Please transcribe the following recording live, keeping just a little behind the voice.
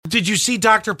did you see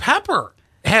Dr. Pepper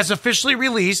has officially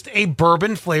released a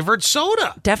bourbon-flavored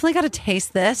soda? Definitely got to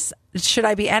taste this. Should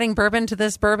I be adding bourbon to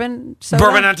this bourbon soda?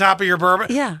 Bourbon on top of your bourbon?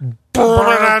 Yeah.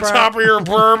 Bourbon on top of your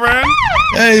bourbon?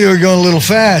 Hey, you were going a little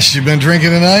fast. You been drinking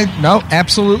tonight? No,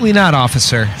 absolutely not,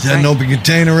 officer. Is that an open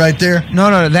container right there?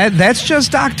 No, that's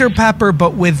just Dr. Pepper,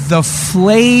 but with the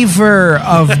flavor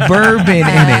of bourbon in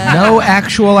it. No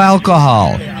actual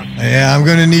alcohol. Yeah, I'm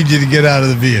going to need you to get out of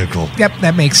the vehicle. Yep,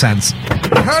 that makes sense.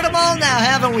 Heard them all now,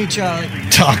 haven't we, Charlie?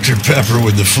 Dr. Pepper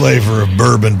with the flavor of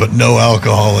bourbon, but no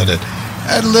alcohol in it.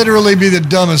 That'd literally be the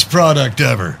dumbest product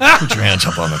ever. Put your hands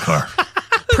up on the car.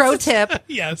 Pro tip,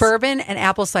 Yes. bourbon and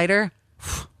apple cider,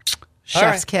 chef's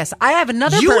right. kiss. I have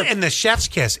another You bourbon. and the chef's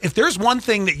kiss. If there's one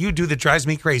thing that you do that drives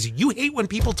me crazy, you hate when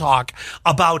people talk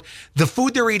about the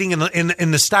food they're eating in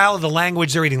the style of the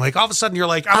language they're eating. Like all of a sudden you're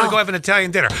like, I'm going to go have an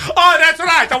Italian dinner. Oh, that's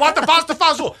right. I want the pasta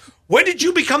fazool. When did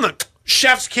you become the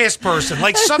chef's kiss person?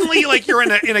 Like suddenly like you're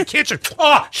in a kitchen.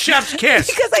 Oh, chef's kiss.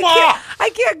 Because I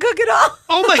can't cook it all.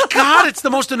 Oh my God, it's the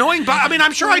most annoying. I mean,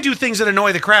 I'm sure I do things that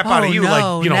annoy the crap out of you,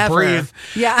 no, never. breathe.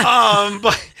 Yeah.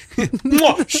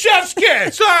 But chef's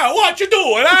kiss. What you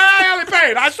doing?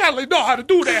 I certainly know how to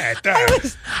do that.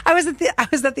 I was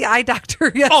at the eye doctor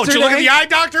yesterday. Oh, did you look at the eye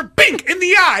doctor? Bink in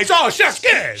the eyes. Oh, chef's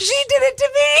kiss. She did it to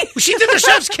me. She did the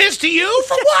chef's kiss to you?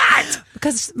 For what?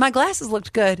 Because my glasses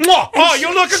looked good. Oh,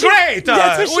 you look great.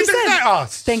 That's what she with the- said. Oh,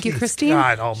 Thank you, Christine.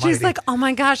 God almighty. She's like, oh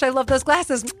my gosh, I love those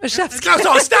glasses. Chef's No, kiss.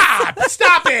 so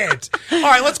stop it. All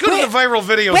right, let's go to the viral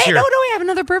videos Wait, here. no, I have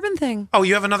another bourbon thing. Oh,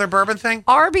 you have another bourbon thing?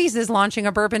 Arby's is launching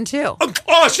a bourbon too.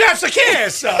 Oh, chef's a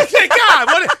kiss. Thank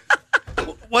God.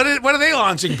 What are they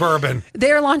launching bourbon?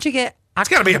 They're launching it. It's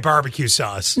got to be a barbecue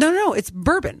sauce. No, it's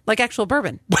bourbon, like actual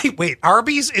bourbon. Wait.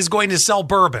 Arby's is going to sell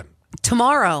bourbon.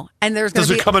 Tomorrow, and there's going Does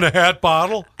to be it come in a hat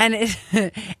bottle? and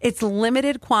it's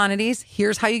limited quantities.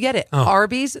 Here's how you get it.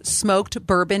 Arby's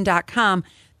smokedbourbon.com.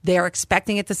 They're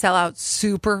expecting it to sell out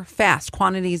super fast.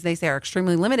 Quantities, they say, are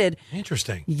extremely limited.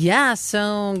 Interesting. Yeah,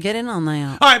 so get in on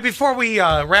that. All right, before we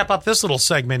wrap up this little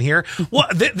segment here,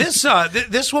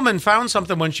 this woman found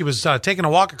something when she was taking a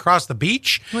walk across the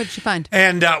beach. What did she find?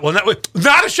 And,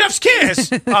 not a chef's kiss,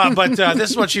 but this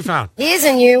is what she found. Here's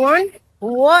a new one.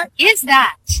 What is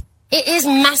that? It is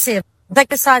massive. Like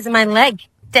the size of my leg.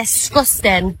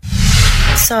 Disgusting.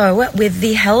 So, with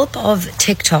the help of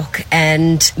TikTok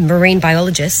and marine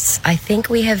biologists, I think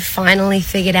we have finally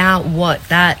figured out what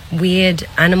that weird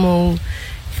animal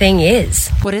thing is.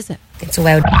 What is it? It's a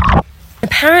whale.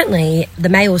 Apparently, the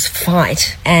males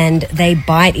fight and they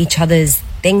bite each other's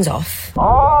things off.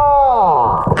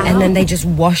 And then they just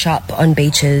wash up on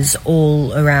beaches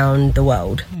all around the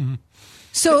world.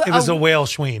 So It was a whale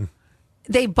schween.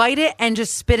 they bite it and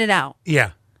just spit it out.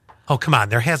 Yeah. Oh, come on.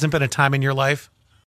 There hasn't been a time in your life